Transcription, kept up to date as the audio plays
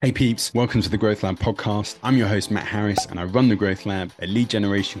Hey peeps, welcome to the Growth Lab podcast. I'm your host, Matt Harris, and I run the Growth Lab, a lead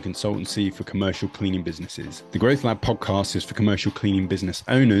generation consultancy for commercial cleaning businesses. The Growth Lab podcast is for commercial cleaning business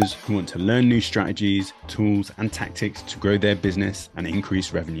owners who want to learn new strategies, tools, and tactics to grow their business and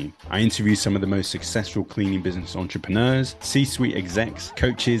increase revenue. I interview some of the most successful cleaning business entrepreneurs, C-suite execs,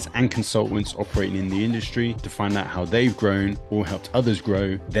 coaches, and consultants operating in the industry to find out how they've grown or helped others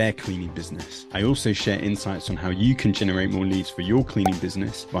grow their cleaning business. I also share insights on how you can generate more leads for your cleaning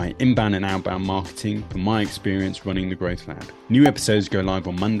business via inbound and outbound marketing from my experience running the Growth Lab. New episodes go live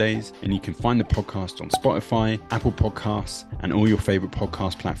on Mondays, and you can find the podcast on Spotify, Apple Podcasts, and all your favorite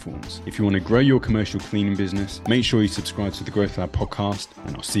podcast platforms. If you want to grow your commercial cleaning business, make sure you subscribe to the Growth Lab podcast,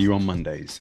 and I'll see you on Mondays.